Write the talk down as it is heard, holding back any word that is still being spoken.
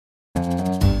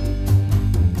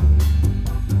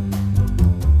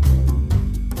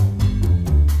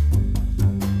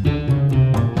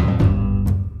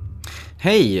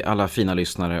Hej alla fina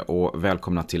lyssnare och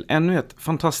välkomna till ännu ett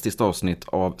fantastiskt avsnitt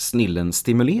av Snillen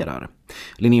stimulerar.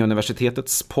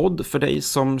 Linnéuniversitetets podd för dig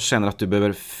som känner att du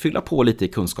behöver fylla på lite i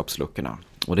kunskapsluckorna.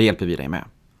 Och det hjälper vi dig med.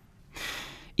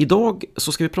 Idag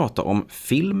så ska vi prata om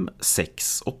film,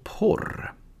 sex och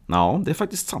porr. Ja, det är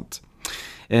faktiskt sant.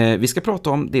 Vi ska prata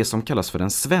om det som kallas för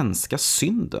den svenska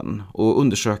synden och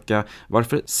undersöka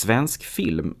varför svensk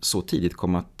film så tidigt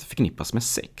kom att förknippas med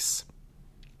sex.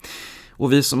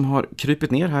 Och vi som har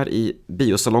krypit ner här i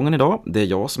biosalongen idag, det är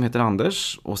jag som heter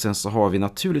Anders. Och sen så har vi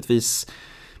naturligtvis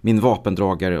min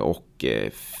vapendragare och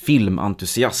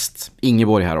filmentusiast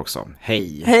Ingeborg här också.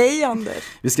 Hej! Hej Anders!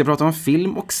 Vi ska prata om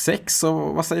film och sex,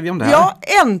 och vad säger vi om det här? Ja,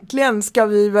 äntligen ska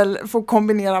vi väl få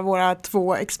kombinera våra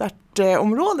två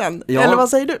expertområden. Ja, eller vad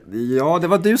säger du? Ja, det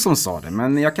var du som sa det,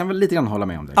 men jag kan väl lite grann hålla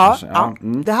med om det. Ja, kanske. ja.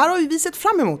 Det här har ju vi sett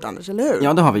fram emot, Anders, eller hur?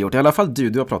 Ja, det har vi gjort. I alla fall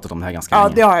du har pratat om det här ganska länge.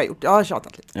 Ja, det har jag gjort. Jag har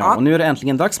tjatat lite. Ja, och nu är det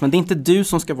äntligen dags, men det är inte du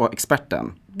som ska vara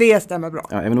experten. Det stämmer bra.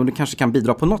 Ja, även om du kanske kan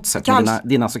bidra på något sätt med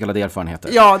dina så kallade erfarenheter.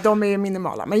 Ja, de är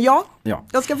minimala. Men ja,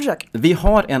 jag ska försöka. Vi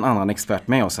har en annan expert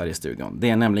med oss här i studion. Det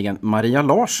är nämligen Maria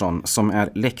Larsson som är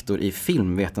lektor i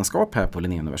filmvetenskap här på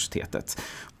Linnéuniversitetet.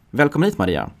 Välkommen hit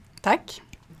Maria. Tack.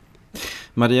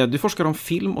 Maria, du forskar om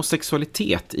film och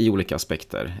sexualitet i olika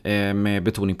aspekter med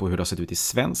betoning på hur det har sett ut i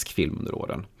svensk film under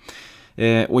åren.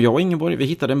 Och jag och Ingeborg, vi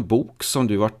hittade en bok som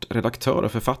du varit redaktör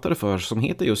och författare för som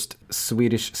heter just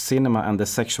Swedish Cinema and the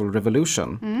Sexual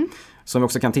Revolution. Som vi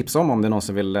också kan tipsa om det är någon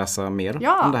som vill läsa mer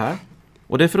om det här.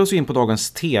 Och det för oss in på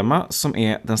dagens tema som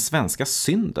är den svenska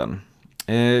synden.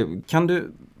 Kan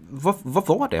du, vad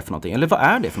var det för någonting? Eller vad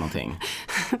är det för någonting?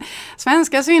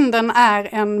 Svenska synden är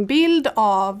en bild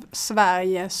av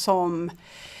Sverige som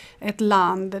ett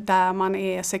land där man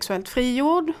är sexuellt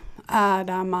frigjord.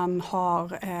 Där man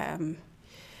har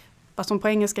vad som på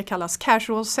engelska kallas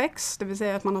casual sex. Det vill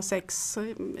säga att man har sex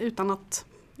utan att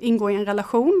ingå i en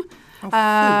relation.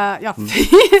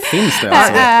 Finns det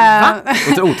alltså?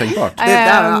 Det är otänkbart. Det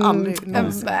där har aldrig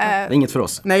någonsin. Det är inget för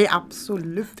oss. Nej,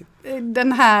 absolut.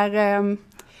 Den här,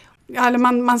 eller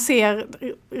man ser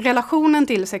relationen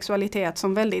till sexualitet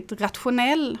som väldigt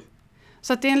rationell.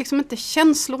 Så att det är liksom inte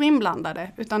känslor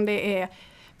inblandade utan det är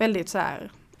väldigt så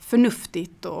här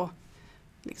förnuftigt och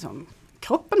liksom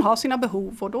kroppen har sina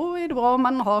behov och då är det bra om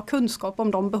man har kunskap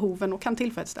om de behoven och kan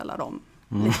tillfredsställa dem.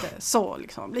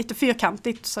 Lite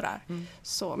fyrkantigt sådär.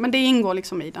 Så, men det ingår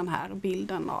liksom i den här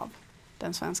bilden av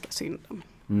den svenska synden.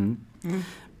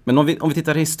 Men om vi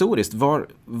tittar historiskt,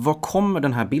 var kommer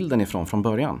den här bilden ifrån från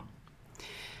början?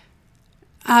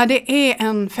 Det är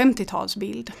en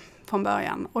 50-talsbild från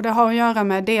början och det har att göra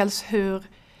med dels hur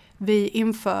vi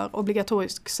inför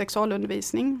obligatorisk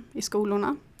sexualundervisning i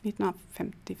skolorna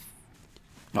 1950.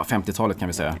 Ja, 50-talet kan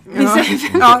vi säga.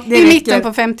 I mitten på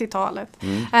 50-talet.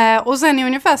 Och sen i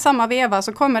ungefär samma veva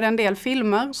så kommer det en del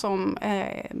filmer som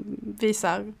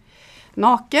visar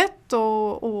naket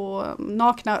och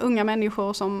nakna unga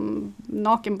människor som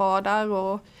nakenbadar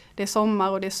och det är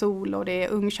sommar och det är sol och det är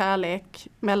ung kärlek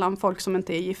mellan folk som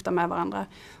inte är gifta med varandra.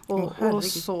 Och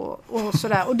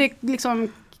sådär. Och det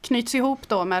liksom knyts ihop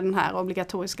då med den här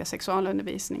obligatoriska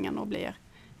sexualundervisningen och blir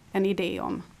en idé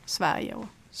om Sverige och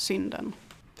synden.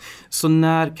 Så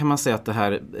när kan man säga att det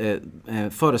här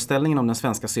föreställningen om den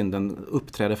svenska synden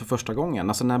uppträder för första gången?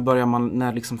 Alltså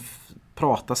när liksom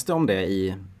pratas det om det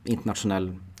i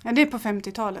internationell... Ja, det är på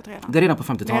 50-talet redan. Det är redan på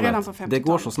 50-talet? Det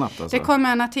går så snabbt alltså? Det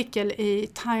kommer en artikel i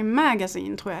Time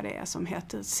Magazine tror jag det är som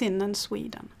heter Sin and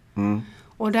Sweden.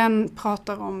 Och den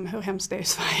pratar om hur hemskt det är i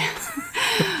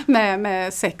Sverige.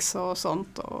 med sex och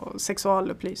sånt och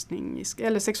sexualupplysning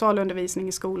eller sexualundervisning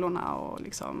i skolorna och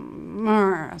liksom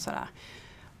sådär.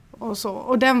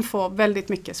 Och den får väldigt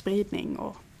mycket spridning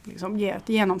och liksom ger ett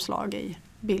genomslag i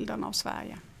bilden av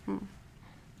Sverige.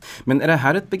 Men är det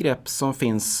här ett begrepp som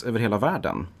finns över hela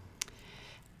världen?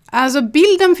 Alltså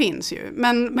bilden finns ju,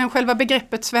 men själva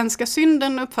begreppet svenska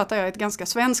synden uppfattar jag ett ganska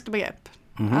svenskt begrepp.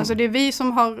 Alltså det är vi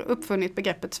som har uppfunnit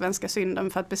begreppet svenska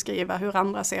synden för att beskriva hur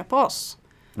andra ser på oss.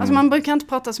 Alltså man brukar inte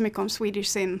prata så mycket om Swedish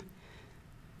sin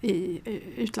i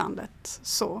utlandet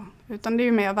så, utan det är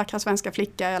ju mer vackra svenska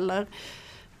flicka eller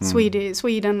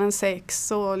Sweden and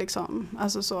sex och liksom,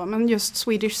 alltså så. Men just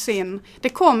Swedish sin, det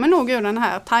kommer nog ur den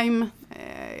här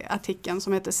Time-artikeln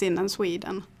som heter Sin and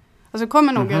Sweden. Alltså det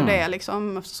kommer nog ur det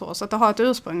liksom så att det har ett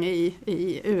ursprung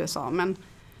i USA, men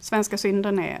svenska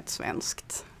synden är ett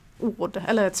svenskt ord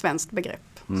eller ett svenskt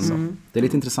begrepp. Det är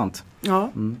lite intressant. Ja.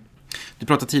 Du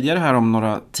pratade tidigare här om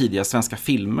några tidiga svenska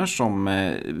filmer som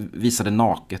visade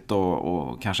naket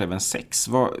och kanske även sex.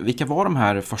 Vilka var de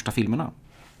här första filmerna?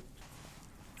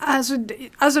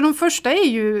 Alltså de första är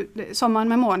ju Sommaren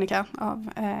med Monica av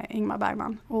Ingmar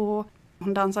Bergman. Och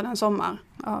Hon dansade en sommar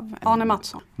av Arne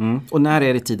Mattsson. Och när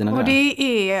är det tiden? Och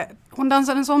det är, Hon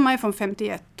dansade en sommar från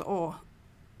 51 och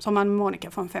Sommaren med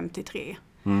Monica från 53.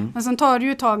 Men sen tar det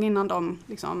ju ett tag innan de,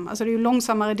 liksom, alltså det är ju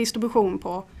långsammare distribution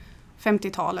på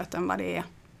 50-talet än vad det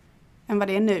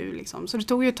är nu. Liksom. Så det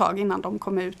tog ju ett tag innan de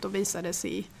kom ut och visades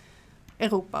i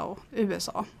Europa och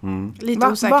USA. Lite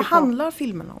osäker vad handlar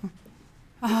filmen om?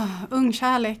 Ung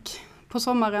kärlek på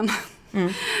sommaren.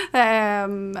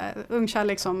 Ung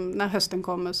kärlek som när hösten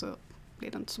kommer så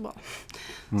blir det inte så bra.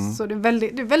 Så det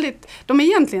är väldigt, de är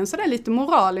egentligen sådär lite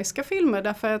moraliska filmer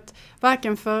därför att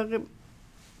varken för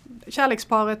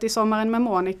kärleksparet i Sommaren med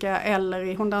Monica eller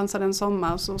i Hon dansade en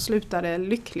sommar så slutar det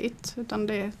lyckligt, utan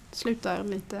det slutar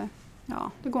lite,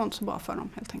 det går inte så bra för dem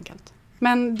helt enkelt.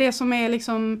 Men det som är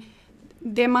liksom,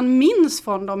 det man minns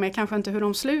från dem är kanske inte hur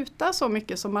de slutar så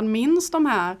mycket som man minns de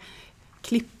här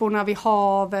klipporna vid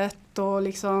havet och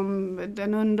liksom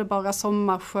den underbara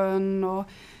sommarsjön och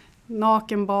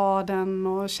nakenbaden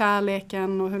och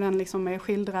kärleken och hur den liksom är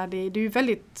skildrad i. Det är ju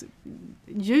väldigt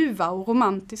ljuva och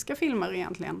romantiska filmer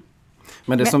egentligen.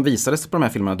 Men det som visades på de här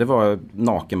filmerna, det var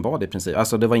nakenbad i princip.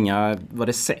 Alltså det var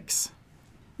det sex?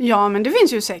 Ja, men det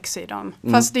finns ju sex i dem.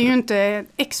 Fast det är ju inte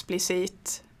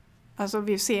explicit. Alltså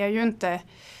vi ser ju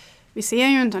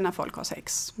inte när folk har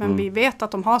sex. Men vi vet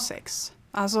att de har sex.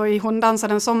 Alltså i Hon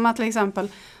dansade en sommar till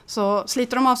exempel så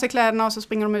sliter de av sig kläderna och så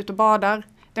springer de ut och badar.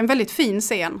 Det är en väldigt fin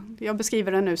scen. Jag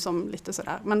beskriver den nu som lite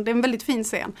sådär. Men det är en väldigt fin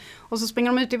scen. Och så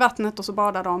springer de ut i vattnet och så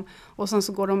badar de. Och sen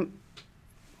så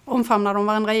omfamnar de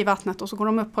varandra i vattnet och så går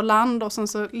de upp på land. Och sen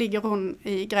så ligger hon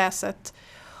i gräset.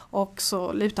 Och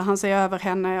så lutar han sig över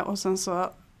henne. Och sen så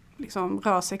liksom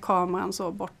rör sig kameran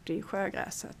så bort i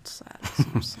sjögräset. Så här,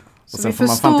 liksom, så. Och sen får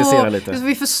man fantisera lite. Så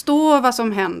vi förstår vad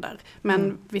som händer.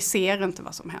 Men vi ser inte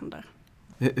vad som händer.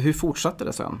 Hur fortsatte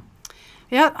det sen?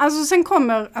 Ja, alltså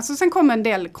sen kommer en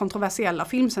del kontroversiella,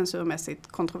 filmcensurmässigt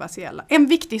kontroversiella. En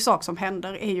viktig sak som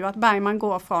händer är ju att Bergman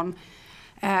går från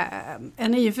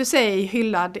en i och för sig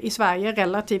hyllad i Sverige,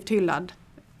 relativt hyllad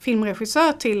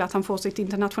filmregissör till att han får sitt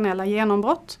internationella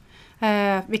genombrott.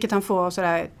 Vilket han får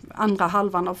sådär andra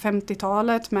halvan av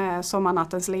 50-talet med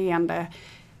Sommarnattens leende,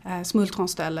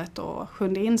 Smultronstället och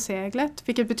Sjunde inseglet.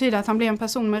 Vilket betyder att han blir en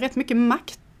person med rätt mycket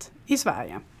makt i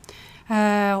Sverige.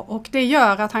 Och det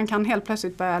gör att han kan helt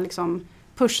plötsligt börja liksom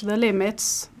push the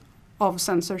limits of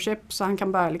censorship. Så han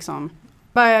kan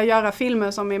börja göra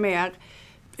filmer som är mer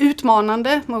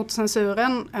utmanande mot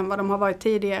censuren än vad de har varit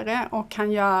tidigare. Och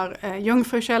han gör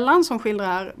Jungfrukällan som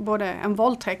skildrar både en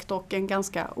våldtäkt och en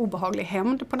ganska obehaglig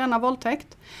hämnd på denna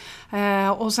våldtäkt.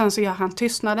 Och sen så gör han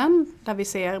Tystnaden där vi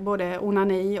ser både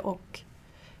onani och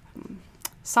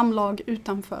samlag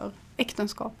utanför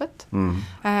äktenskapet.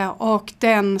 Och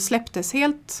den släpptes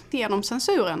helt genom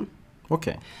censuren.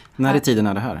 Okej. När i tiden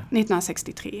är det här?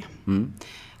 1963.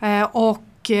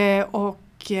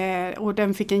 Och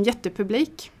den fick en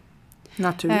jättepublik.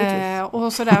 Naturligtvis.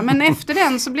 Och sådär. Men efter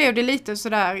den så blev det lite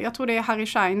sådär, jag tror det är Harry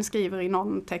Schein skriver i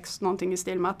någon text någonting i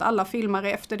stil med att alla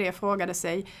filmare efter det frågade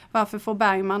sig varför får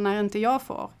Bergman när inte jag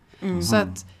får? Så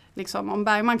att liksom, om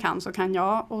Bergman kan så kan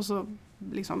jag, och så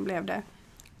liksom blev det.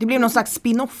 Det blev någon slags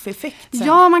spin-off-effekt sen.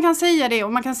 Ja, man kan säga det.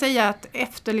 Och man kan säga att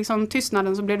efter liksom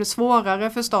Tystnaden så blev det svårare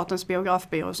för Statens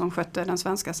biografbyrå som skötte den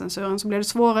svenska censuren. Så blev det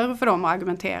svårare för dem att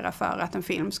argumentera för att en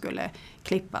film skulle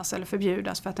klippas eller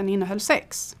förbjudas för att den innehöll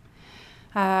sex.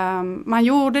 Man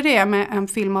gjorde det med en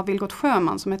film av Vilgot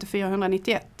Sjöman som heter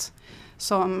 491.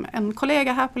 Som en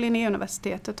kollega här på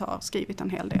Linnéuniversitetet har skrivit en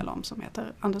hel del om, som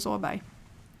heter Anders Åberg.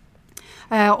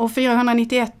 Och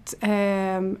 491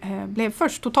 blev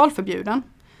först totalförbjuden.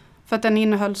 För att den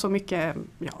innehöll så mycket,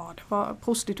 det var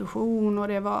prostitution och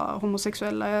det var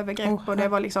homosexuella övergrepp och det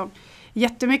var liksom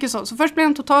jättemycket så. Så först blev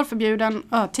den totalförbjuden,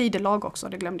 tidelag också,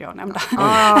 det glömde jag nämna.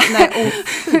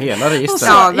 Hela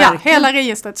registret. Ja, hela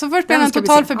registret. Så först blev den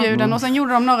totalförbjuden och sen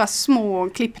gjorde de några små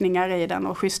klippningar i den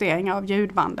och justeringar av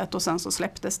ljudbandet och sen så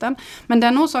släpptes den. Men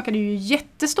den orsakade ju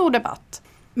jättestor debatt.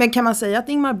 Men kan man säga att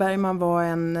Ingmar Bergman var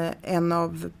en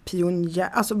av pionjärer?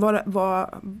 Alltså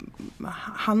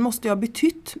han måste ju ha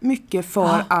betytt mycket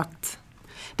för att...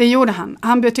 Det gjorde han.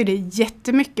 Han betydde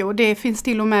jättemycket och det finns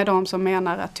till och med de som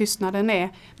menar att Tystnaden är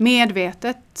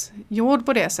medvetet gjord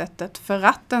på det sättet för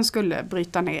att den skulle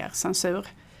bryta ner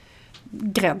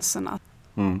censurgränserna.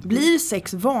 Blir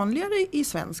sex vanligare i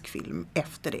svensk film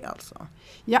efter det alltså?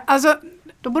 Ja, alltså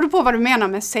då beror det på vad du menar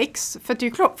med sex. För det är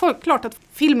ju klart att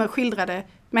filmer skildrade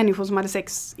människor som hade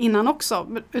sex innan också.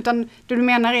 Utan det du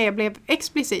menar blev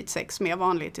explicit sex mer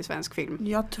vanligt i svensk film?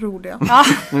 Jag tror det. Ja.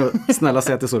 Snälla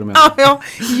säg att det är så du menar.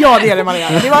 Ja, det är det Maria.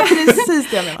 Det var precis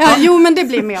det jag menade. Ja, jo, men det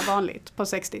blir mer vanligt på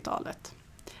 60-talet.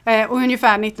 Och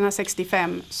ungefär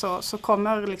 1965 så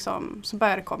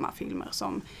börjar det komma filmer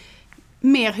som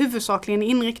mer huvudsakligen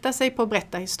inriktar sig på att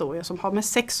berätta historier som har med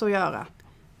sex att göra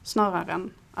snarare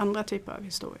än andra typer av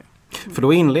historier. För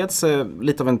då inleds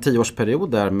lite av en 10-årsperiod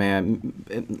där med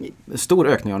stor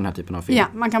ökning av den här typen av film. Ja,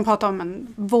 man kan prata om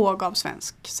en våg av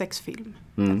svensk sexfilm.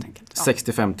 Helt enkelt. Ja.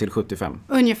 65 till 75.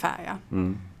 Ungefär, ja.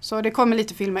 Så det kommer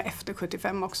lite filmer efter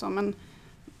 75 också, men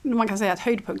man kan säga att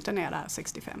höjdpunkten är där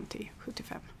 65 till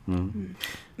 75.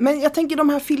 Men jag tänker de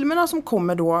här filmerna som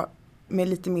kommer då med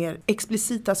lite mer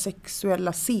explicita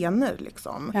sexuella scener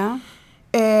liksom. Ja.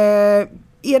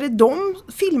 Är det de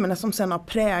filmerna som sen har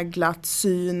präglat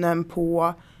synen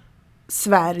på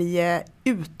Sverige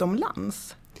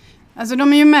utomlands? Alltså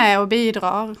de är ju med och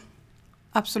bidrar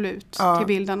absolut till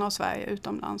bilden av Sverige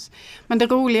utomlands. Men det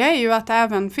roliga är ju att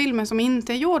även filmer som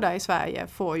inte är gjorda i Sverige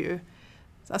får ju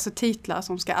alltså titlar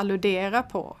som ska alludera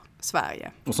på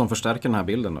Sverige. Och som förstärker den här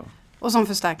bilden då? Och som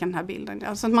förstärker den här bilden.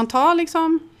 Alltså att man tar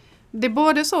liksom, det är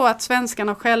både så att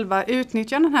svenskarna själva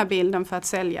utnyttjar den här bilden för att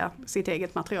sälja sitt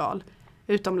eget material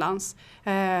utomlands.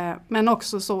 Men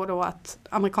också så då att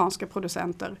amerikanska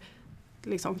producenter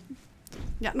liksom,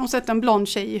 de sätter en blond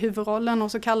tjej i huvudrollen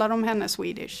och så kallar de henne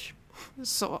Swedish.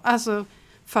 Så, alltså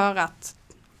för att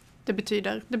det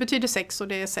betyder sex och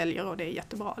det säljer och det är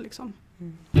jättebra liksom.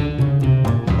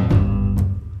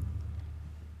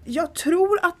 Jag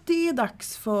tror att det är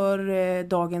dags för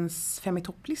dagens Fem i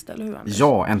topplista, eller hur Anders?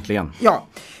 Ja, äntligen. Ja,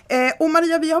 och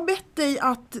Maria, vi har bett dig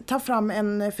att ta fram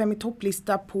en Fem i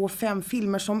topplista på 5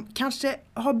 filmer som kanske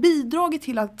har bidragit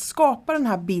till att skapa den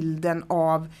här bilden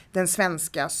av den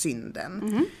svenska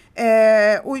synden.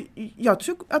 Och jag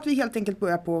tror att vi helt enkelt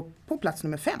börjar på plats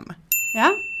nummer 5.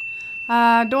 Ja,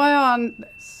 då har jag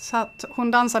satt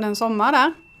Hon dansade en sommar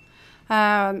där.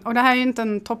 Och det här är ju inte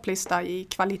en topplista i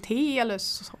kvalitet eller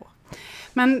så.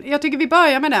 Men jag tycker vi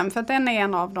börjar med den för att den är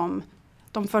en av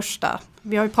de första.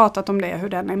 Vi har ju pratat om det, hur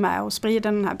den är med och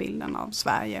sprider den här bilden av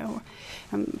Sverige. Och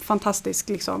en fantastisk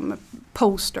liksom,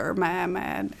 poster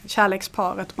med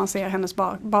kärleksparet. Man ser hennes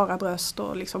bara bröst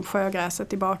och liksom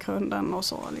sjögräset i bakgrunden och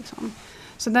så. Liksom.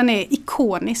 Så den är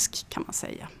ikonisk kan man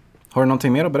säga. Har du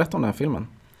någonting mer att berätta om den här filmen?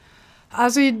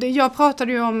 Alltså jag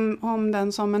pratade ju om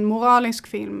den som en moralisk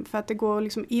film för att det går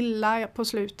liksom illa på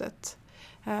slutet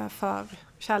för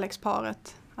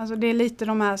kärleksparet. Alltså det är lite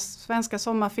de här svenska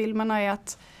sommarfilmerna är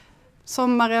att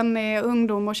sommaren är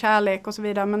ungdom och kärlek och så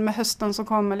vidare men med hösten så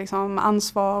kommer liksom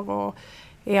ansvar och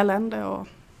elände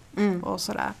och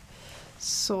sådär.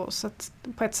 Så att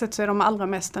på ett sätt så är de allra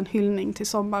mest en hyllning till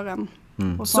sommaren.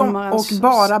 Och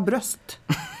bara bröst.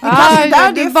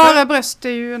 Bara bröst är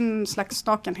ju en slags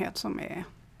nakenhet som är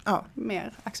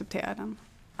mer accepterad än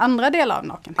andra delar av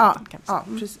nakenheten.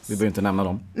 Precis. Vi behöver inte nämna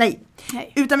dem. Nej,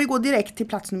 utan vi går direkt till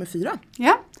plats nummer 4.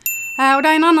 Ja, och det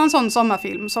är en annan sån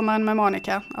sommarfilm, Sommaren med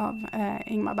Monica av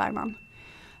Ingmar Bergman.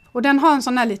 Och den har en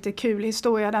sån här lite kul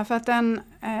historia därför att den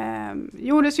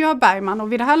gjordes ju av Bergman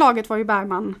och vid det här laget var ju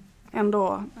Bergman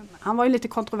ändå, han var ju lite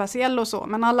kontroversiell och så,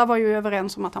 men alla var ju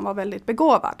överens om att han var väldigt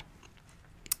begåvad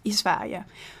i Sverige.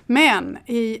 Men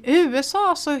i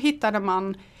USA så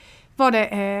var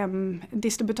det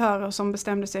distributörer som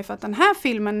bestämde sig för att den här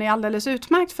filmen är alldeles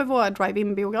utmärkt för våra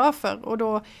drive-in-biografer. Och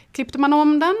då klippte man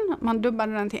om den, man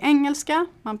dubbade den till engelska,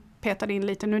 man petade in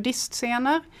lite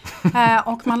nudistscener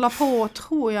och man la på,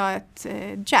 tror jag, ett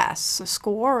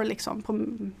jazz-score liksom,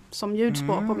 som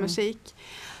ljudspår på musik.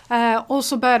 Och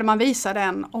så började man visa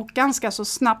den och ganska så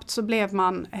snabbt så blev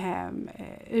man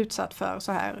utsatt för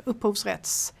så här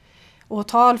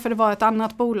upphovsrättsåtal för det var ett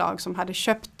annat bolag som hade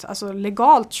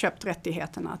legalt köpt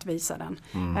rättigheterna att visa den.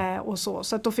 Och så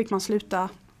att då fick man sluta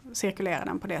cirkulera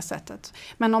den på det sättet.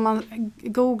 Men om man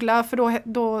googlar, för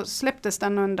då släpptes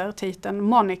den under titeln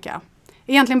Monica.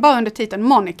 Egentligen bara under titeln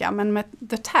Monica men med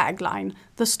the tagline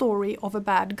The Story of a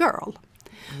Bad Girl.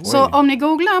 Så om ni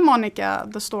googlar Monica,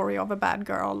 The Story of a Bad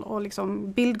Girl och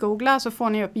liksom bildgooglar så får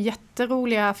ni upp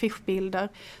jätteroliga affischbilder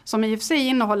som i och för sig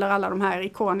innehåller alla de här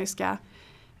ikoniska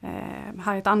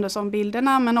Harriet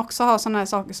Andersson-bilderna men också har sådana här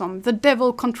saker som The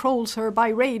Devil Controls Her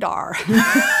by Radar.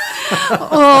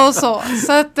 Och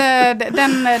så att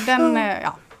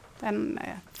den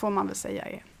får man väl säga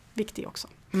är viktig också.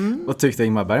 Vad tyckte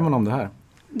Ingmar Bergman om det här?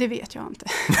 Det vet jag inte.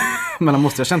 Men han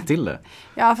måste ha känt till det.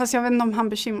 Ja, fast jag vet inte om han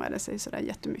bekymrade sig sådär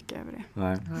jättemycket över det.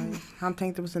 Nej. Han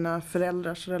tänkte på sina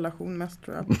föräldrars relation mest,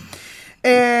 tror jag.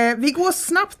 Vi går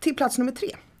snabbt till plats nummer 3.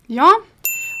 Ja,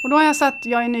 och då har jag satt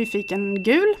Jag är nyfiken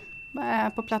gul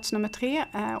på plats nummer 3.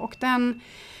 Och den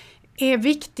är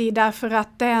viktig därför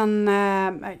att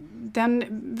den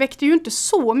väckte ju inte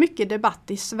så mycket debatt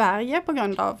i Sverige på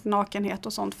grund av nakenhet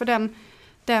och sånt. För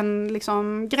den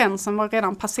liksom, gränsen var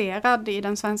redan passerad i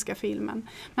den svenska filmen.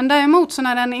 Men däremot så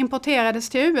när den importerades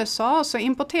till USA så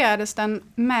importerades den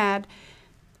med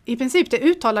i princip det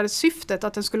uttalade syftet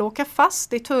att den skulle åka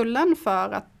fast i tullen för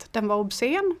att den var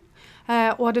obscen.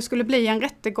 Och det skulle bli en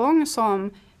rättegång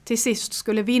som till sist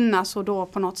skulle vinnas och då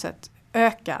på något sätt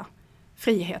öka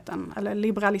friheten eller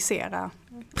liberalisera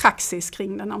praxis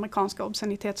kring den amerikanska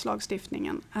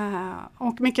obscenitetslagstiftningen.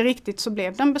 Och mycket riktigt så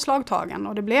blev den beslagtagen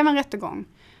och det blev en rättegång.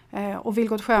 Och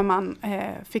Vilgot Sjöman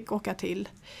fick åka till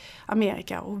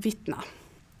Amerika och vittna.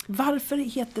 Varför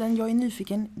heter den Jag är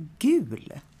nyfiken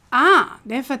gul?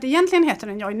 Det är för att egentligen heter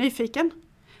den Jag är nyfiken.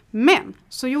 Men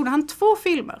så gjorde han 2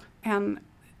 filmer. En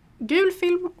gul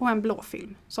film och en blå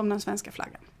film som den svenska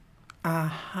flaggan.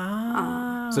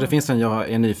 Aha. Så det finns en Jag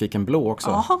är nyfiken blå också?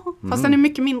 Ja, fast den är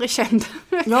mycket mindre känd.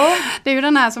 Ja. Det är ju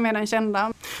den här som är den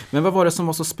kända. Men vad var det som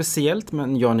var så speciellt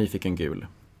med Jag är nyfiken gul?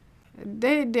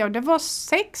 Det var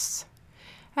sex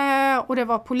och det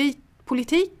var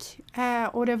politik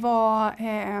och det var...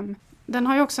 den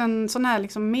har ju också en sån här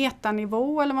liksom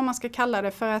metanivå eller vad man ska kalla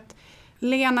det, för att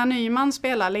Lena Nyman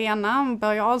spelar Lena,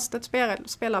 Börje Ahlstedt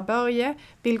spelar Börje,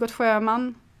 Vilgot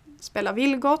Sjöman spelar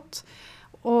Vilgot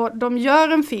och de gör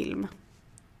en film.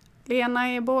 Lena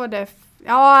är både...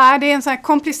 Ja, det är en sån här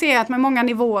komplicerat med många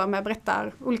nivåer med olika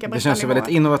berättarnivåer. Det känns ju väldigt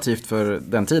innovativt för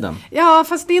den tiden. Ja,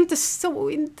 fast det är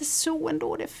inte så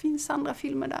ändå. Det finns andra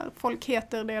filmer där folk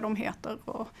heter det de heter.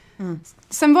 Och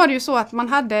sen var det ju så att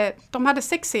de hade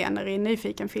sexscener i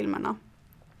Nyfiken-filmerna.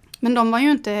 Men de var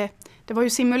ju inte... Det var ju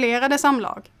simulerade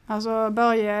samlag. Alltså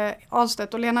Börje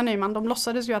Ahlstedt och Lena Nyman, de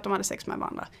låtsades ju att de hade sex med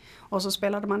varandra. Och så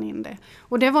spelade man in det.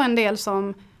 Och det var en del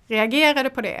som reagerade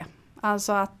på det.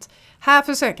 Alltså att här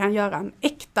försöker han göra en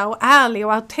äkta och ärlig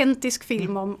och autentisk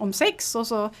film om sex. Och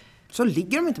så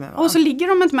ligger de inte med varandra. Och så ligger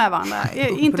de inte med varandra.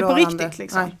 Inte på riktigt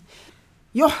liksom. Nej.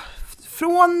 Ja,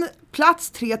 från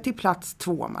plats 3 till plats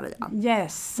 2, Maria.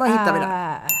 Yes. Vad hittar vi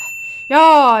där?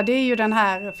 Ja, det är ju den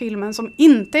här filmen som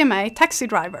inte är med i Taxi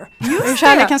Driver. Ur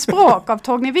kärlekens språk av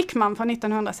Torgny Wickman från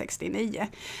 1969.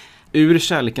 Ur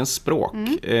kärlekens språk.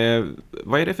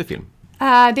 Vad är det för film?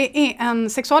 Det är en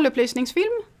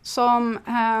sexualupplysningsfilm som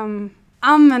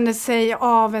använder sig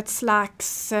av ett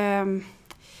slags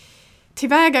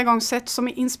tillvägagångssätt som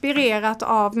är inspirerat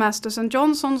av Masters &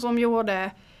 Johnson som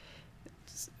gjorde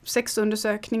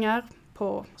sexundersökningar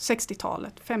på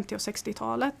 60-talet, 50- och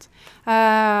 60-talet.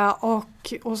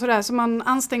 Och sådär, så man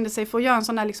ansträngde sig för att göra en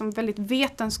sån här liksom väldigt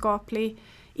vetenskaplig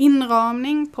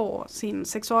inramning på sin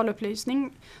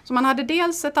sexualupplysning. Så man hade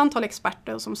dels ett antal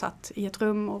experter som satt i ett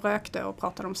rum och rökte och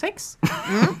pratade om sex.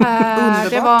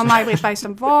 Det var Maj-Britt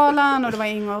Bergström Wahlund och det var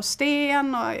Ingvar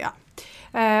Sten och ja.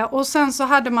 Och sen så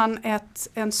hade man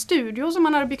en studio som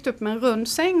man hade byggt upp med en rund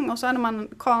säng och så hade man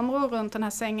kameror runt den här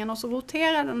sängen och så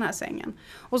roterade den här sängen.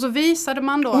 Och så visade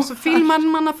man då, så filmade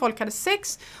man när folk hade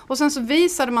sex och sen så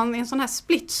visade man i en sån här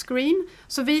split screen,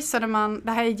 så visade man,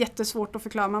 det här är jättesvårt att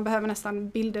förklara, man behöver nästan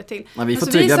bilder till. Ja, vi får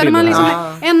så visade bilder. Man liksom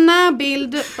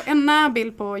en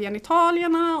närbild på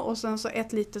genitalierna och sen så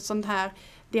ett litet sånt här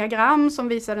diagram som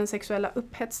visar den sexuella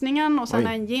upphetsningen och sen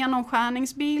en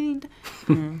genomskärningsbild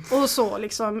och så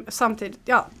liksom samtidigt,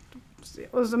 ja,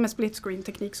 och så med split screen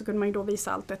teknik så kunde man ju då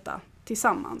visa allt detta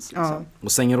tillsammans liksom. Ja.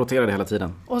 Och sängen roterade hela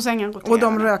tiden. Och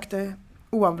de rökte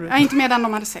oavbrutet. Ja, inte medan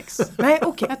de hade sex. Nej,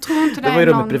 okej. Jag tror inte det var är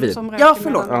rummet någon bredvid. som röker medan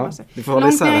förlåt. de har sex.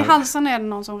 Långt ner i halsen är det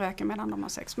någon som röker medan de har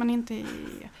sex, men inte i...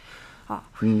 Ja.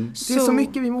 Det är så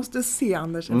mycket vi måste se,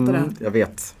 Anders, efter den. Jag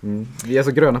vet. Vi är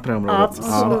så gröna på det här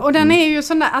området. Och den är ju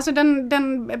sån där, alltså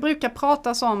den brukar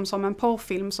pratas som en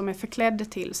porrfilm som är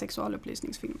förklädd till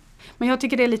sexualupplysningsfilm. Men jag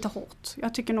tycker det är lite hårt.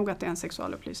 Jag tycker nog att det är en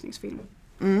sexualupplysningsfilm.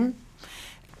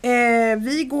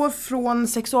 Vi går från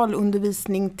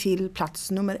sexualundervisning till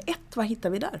plats nummer 1. Vad hittar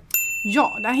vi där?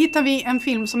 Ja, där hittar vi en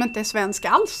film som inte är svensk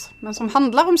alls, men som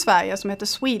handlar om Sverige, som heter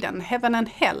Sweden, Heaven and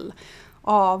Hell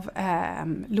av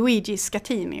Luigi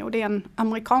Scattini, och det är en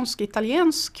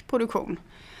amerikansk-italiensk produktion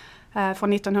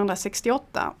från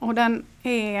 1968, och den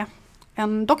är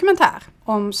en dokumentär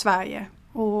om Sverige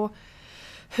och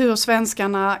hur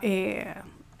svenskarna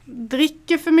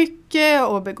dricker för mycket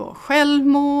och begår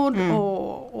självmord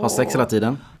och har sex hela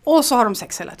tiden. Och så har de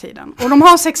sex hela tiden. Och de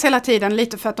har sex hela tiden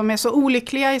lite för att de är så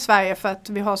olyckliga i Sverige, för att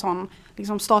vi har sån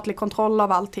liksom statlig kontroll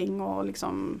av allting och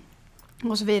liksom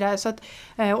och så vidare. Så att,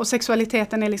 och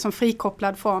sexualiteten är liksom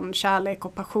frikopplad från kärlek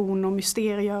och passion och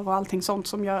mysterier och allting sånt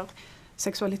som gör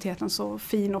sexualiteten så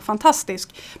fin och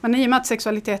fantastisk. Men i och med att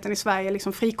sexualiteten i Sverige är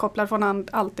liksom frikopplad från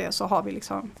allt det, så har vi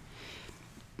liksom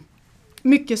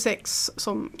mycket sex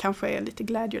som kanske är lite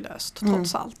glädjelöst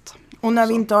trots allt. Och när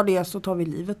vi inte har det så tar vi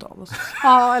livet av oss.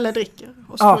 Ja, eller dricker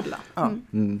och smugglar. Ja.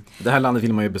 Det här landet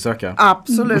vill man ju besöka.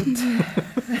 Absolut.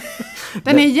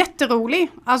 Den är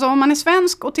jätterolig. Alltså om man är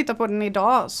svensk och tittar på den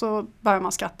idag så börjar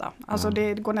man skratta. Alltså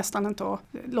det går nästan inte att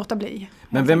låta bli.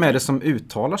 Men vem är det som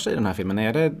uttalar sig i den här filmen?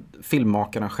 Är det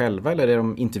filmmakarna själva eller är det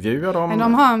de intervjuar dem? Men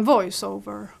de har en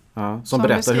voice-over. Ja, som Som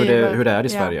berättar beskriver- hur det är i ja.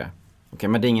 Sverige. Okej,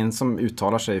 men det är ingen som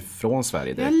uttalar sig från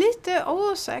Sverige Jag är direkt. lite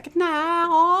osäker. Nej,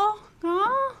 ja.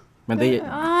 Men det är,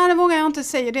 Ja, det vågar jag inte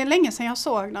säga. Det är länge sedan jag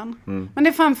såg den. Men det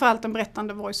är framförallt en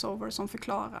berättande voice-over som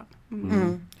förklarar.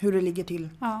 Hur det ligger till.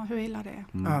 Ja, hur illa det är.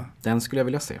 Ja. den skulle jag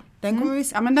vilja se. Den kommer vi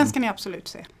se. Ja, men den ska ni absolut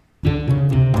se.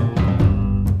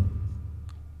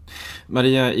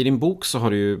 Maria, i din bok så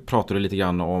pratar du lite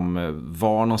grann om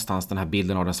var någonstans den här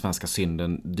bilden av den svenska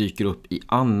synden dyker upp i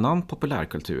annan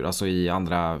populärkultur, alltså i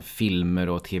andra filmer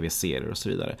och tv-serier och så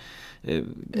vidare.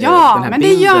 Ja, Den här men det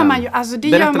bilden. gör man ju. Alltså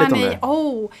det Berätta gör man lite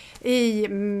om i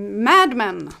Mad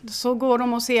Men. Så går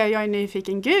de och ser Jag är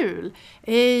nyfiken gul.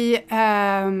 I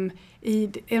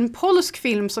en polsk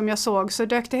film som jag såg så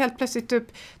dök det helt plötsligt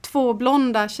upp 2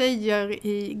 blonda tjejer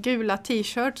i gula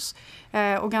t-shirts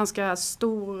och ganska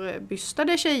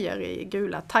storbystade tjejer i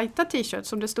gula tajta t-shirts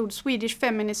som det stod Swedish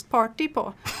Feminist Party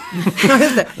på. Ja,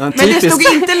 just det. Ja, Men det typiskt.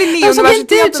 stod inte De såg inte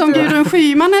Linnéuniversitetet. ut som tror jag. Gudrun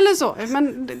Schyman eller så,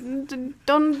 men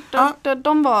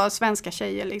de var svenska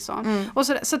tjejer liksom. Och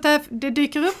så det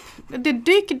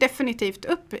dyker definitivt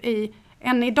upp i,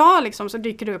 än idag liksom, så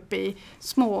dyker det upp i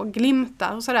små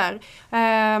glimtar och sådär.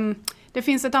 Det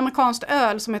finns ett amerikanskt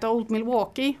öl som heter Old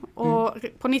Milwaukee och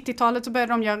på 90-talet så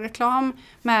började de göra reklam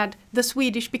med The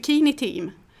Swedish Bikini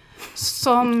Team.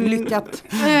 Som Lyckat.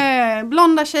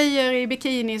 Blonda tjejer i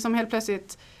bikini som helt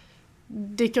plötsligt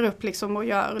dyker upp liksom och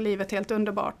gör livet helt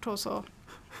underbart och så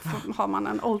har man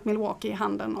en Old Milwaukee i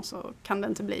handen och så kan det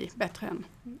inte bli bättre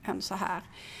än så här.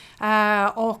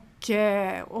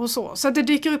 Och så. Så det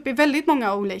dyker upp i väldigt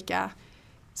många olika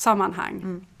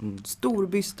sammanhang.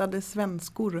 Storbystade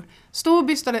svenskor.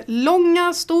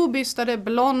 Långa, storbystade,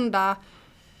 blonda,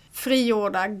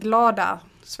 frigjorda, glada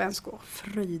svenskor.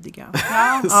 Fröjdiga.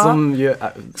 Som ju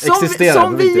existerar.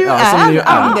 Som vi ju Ja, är, som vi ju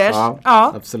Anders. Ja,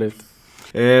 Ja. absolut.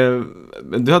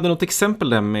 Du hade något exempel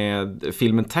där med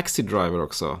filmen Taxi Driver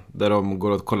också. Där de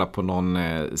går och kollar på någon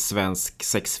svensk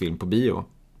sexfilm på bio.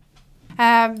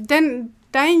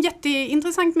 Det är en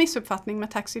jätteintressant missuppfattning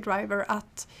med Taxi Driver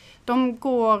att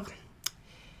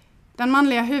den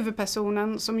manliga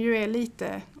huvudpersonen som ju är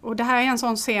lite, och det här är en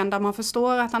sån scen där man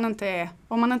förstår att han inte är,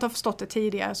 om man inte har förstått det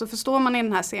tidigare så förstår man i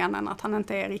den här scenen att han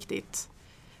inte är riktigt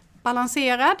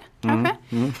balanserad kanske.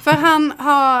 För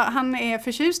han är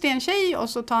förtjust i en tjej och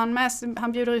så tar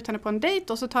han bjuder ut henne på en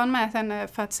dejt och så tar han med henne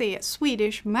för att se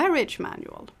Swedish Marriage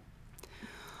Manual.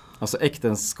 Alltså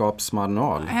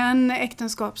äktenskapsmanual. En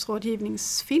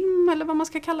äktenskapsrådgivningsfilm eller vad man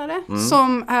ska kalla det.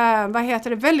 Som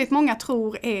väldigt många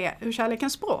tror är Ur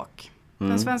kärlekens språk.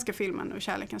 Den svenska filmen Ur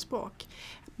kärlekens språk.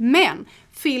 Men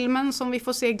filmen som vi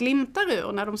får se glimtar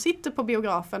ur när de sitter på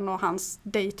biografen och hans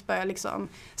dejt börjar liksom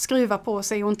skruva på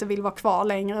sig och inte vill vara kvar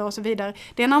längre och så vidare.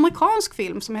 Det är en amerikansk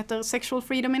film som heter Sexual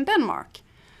Freedom in Denmark.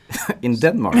 In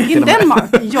Denmark? In Denmark,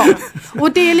 ja.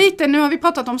 Och det är lite, nu har vi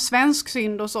pratat om svensk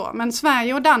synd och så, men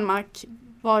Sverige och Danmark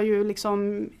var ju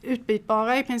liksom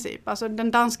utbytbara i princip. Alltså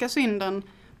den danska synden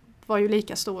var ju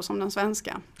lika stor som den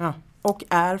svenska. Ja. Och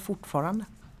är fortfarande.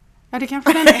 Ja, det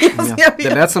kanske den är. Ja,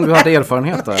 det lät som du hade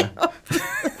erfarenhet där.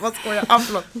 Vad skojar jag?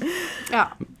 Förlåt. Ja,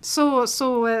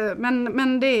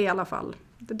 men det är i alla fall,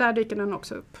 där dyker den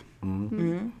också upp.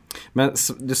 Men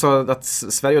du sa att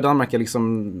Sverige och Danmark är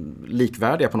liksom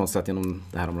likvärdiga på något sätt inom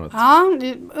det här området. Ja,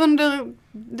 under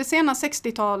det sena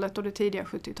 60-talet och det tidiga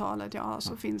 70-talet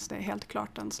så finns det helt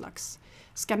klart en slags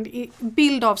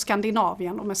bild av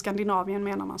Skandinavien, och med Skandinavien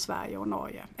menar man Sverige och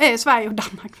Norge. Sverige och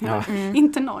Danmark menar jag.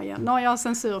 Inte Norge. Norge har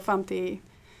censur fram till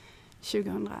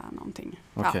 2000 någonting.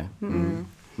 Okej.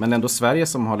 Men ändå Sverige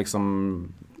som har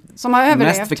liksom som har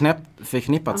överlevt. mest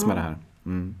förknippats med det här.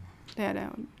 Det är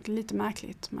lite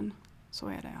märkligt, men så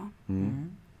är det,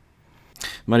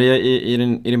 Maria,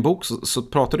 i din bok så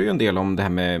pratar du ju en del om det här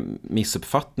med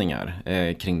missuppfattningar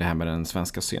kring det här med den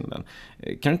svenska synden.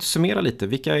 Kan du inte summera lite?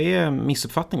 Vilka är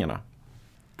missuppfattningarna?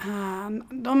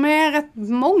 De är rätt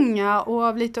många och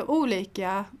av lite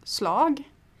olika slag.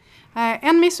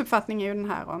 En missuppfattning är ju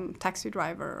den här om Taxi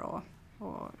Driver och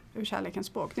Ur kärlekens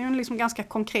språk. Det är ju en liksom ganska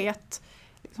konkret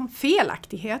liksom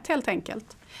felaktighet helt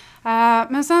enkelt.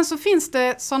 Men sen så finns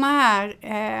det såna här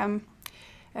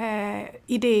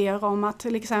idéer om att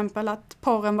till exempel att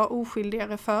porren var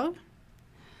oskyldigare förr.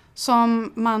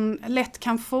 Som man lätt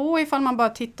kan få ifall man bara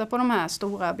tittar på de här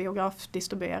stora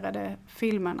biografdistribuerade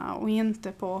filmerna och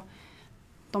inte på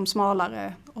de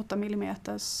smalare 8 mm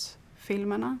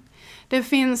filmerna. Det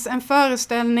finns en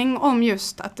föreställning om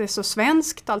just att det är så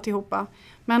svenskt alltihopa.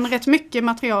 Men rätt mycket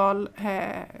material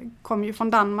kom ju från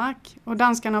Danmark. Och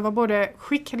danskarna var både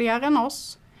skickligare än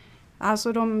oss.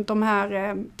 Alltså de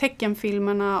här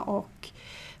teckenfilmerna och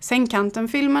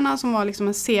Sängkanten-filmerna som var liksom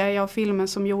en serie av filmer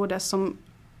som gjordes som...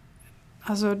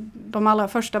 Alltså de allra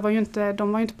första var ju inte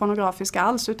pornografiska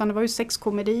alls utan det var ju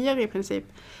sexkomedier i princip.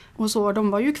 Och så,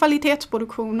 de var ju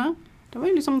kvalitetsproduktioner. Det var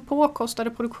ju liksom påkostade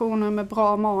produktioner med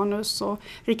bra manus och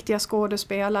riktiga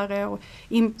skådespelare och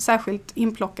särskilt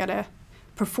inplockade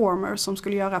performers som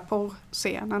skulle göra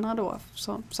porrscenerna då.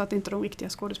 Så att inte de riktiga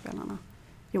skådespelarna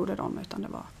gjorde dem utan det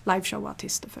var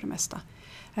liveshowartister för det mesta.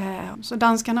 Så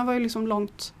danskarna var ju liksom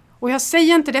långt... Och jag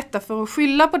säger inte detta för att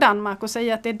skylla på Danmark och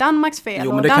säga att det är Danmarks fel. Jo,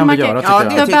 men och det Danmark kan vi göra, är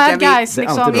tycker the bad guys. Det är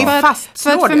liksom. alltid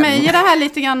bra. För mig är det här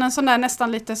lite grann en sån där,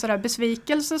 nästan lite sådär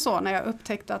besvikelse så när jag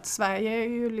upptäckte att Sverige är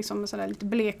ju liksom en sådär lite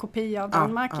blek kopia av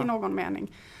Danmark i någon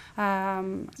mening.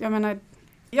 Jag menar,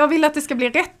 jag vill att det ska bli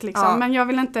rätt liksom, men jag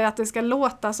vill inte att det ska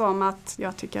låta som att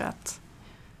jag tycker att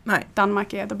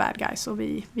Danmark är the bad guys och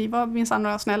vi var minsann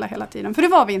några snälla hela tiden. För det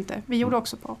var vi inte. Vi gjorde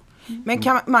också på. Men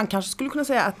man kanske skulle kunna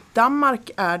säga att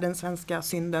Danmark är den svenska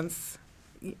syndens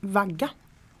vagga?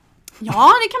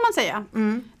 Ja, det kan man säga.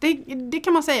 Det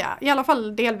kan man säga. I alla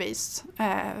fall delvis.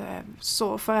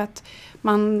 Så för att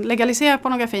man legaliserar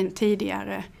pornografin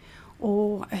tidigare.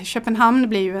 Och Köpenhamn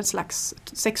blir ju en slags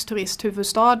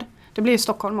sexturisthuvudstad. Det blir ju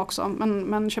Stockholm också.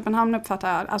 Men Köpenhamn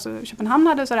Köpenhamn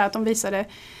hade sådär att de visade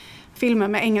filmer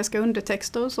med engelska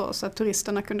undertexter och så att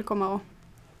turisterna kunde komma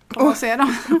och se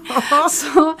dem.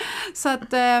 så att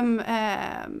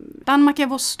Danmark är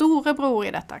vår stora bror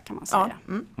i detta kan man säga.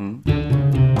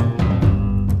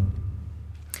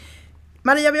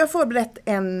 Maria, vi har förberett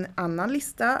en annan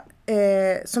lista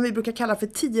som vi brukar kalla för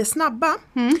 10 snabba.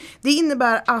 Det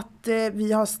innebär att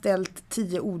vi har ställt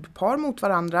 10 ordpar mot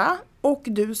varandra och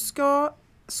du ska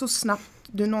så snabbt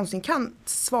du någonsin kan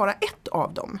svara ett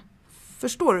av dem.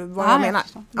 Förstår du vad jag menar?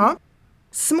 Ja.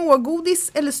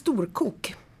 Smågodis eller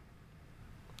storkok?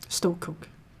 Storkok.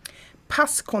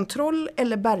 Passkontroll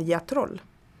eller bergatroll?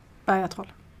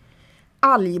 Bergatroll.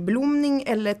 Algblomning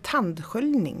eller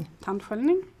tandsköljning?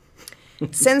 Tandsköljning.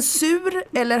 Censur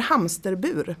eller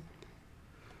hamsterbur?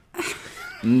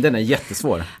 Den är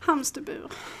jättesvår. Hamsterbur.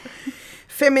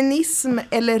 Feminism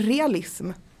eller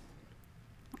realism?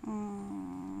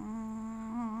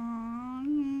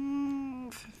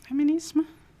 Feminism.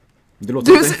 Du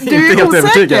låter inte är helt osäker.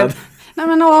 övertygad. Nej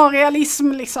men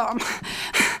realism liksom.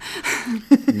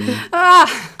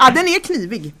 Den är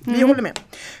knivig. Vi håller med.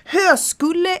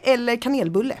 Höskulle eller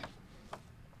kanelbulle?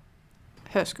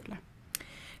 Höskulle.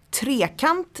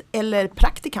 Trekant eller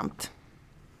praktikant?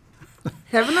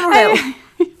 Heaven or hell?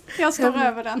 Jag står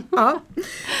över den. Ja.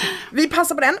 Vi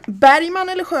passar på den. Bergman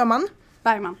eller Sjöman?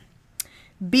 Bergman.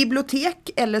 Bibliotek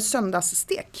eller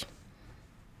söndagsstek?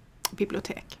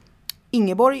 Bibliotek.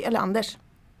 Ingeborg eller Anders?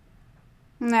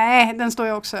 Nej, den står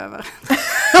jag också över.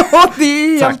 Det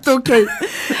är helt okej.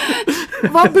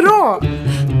 Vad bra!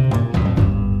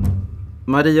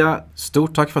 Maria,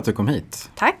 stort tack för att du kom hit.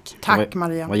 Tack. Tack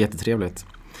Maria. Det var jättetrevligt.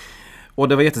 Och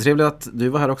det var jättetrevligt att du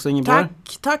var här också, Ingeborg.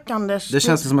 Tack Anders. Det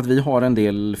känns som att vi har en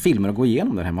del filmer att gå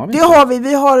igenom där hemma. Det har vi.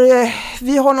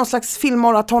 Vi har någon slags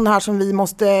filmmaraton här som vi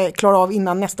måste klara av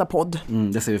innan nästa podd.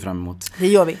 Det ser vi fram emot. Det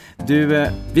gör vi. Du,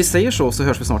 vi säger så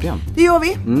hörs vi snart igen. Det gör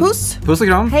vi. Puss. Puss och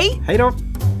kram. Hej. Hej då.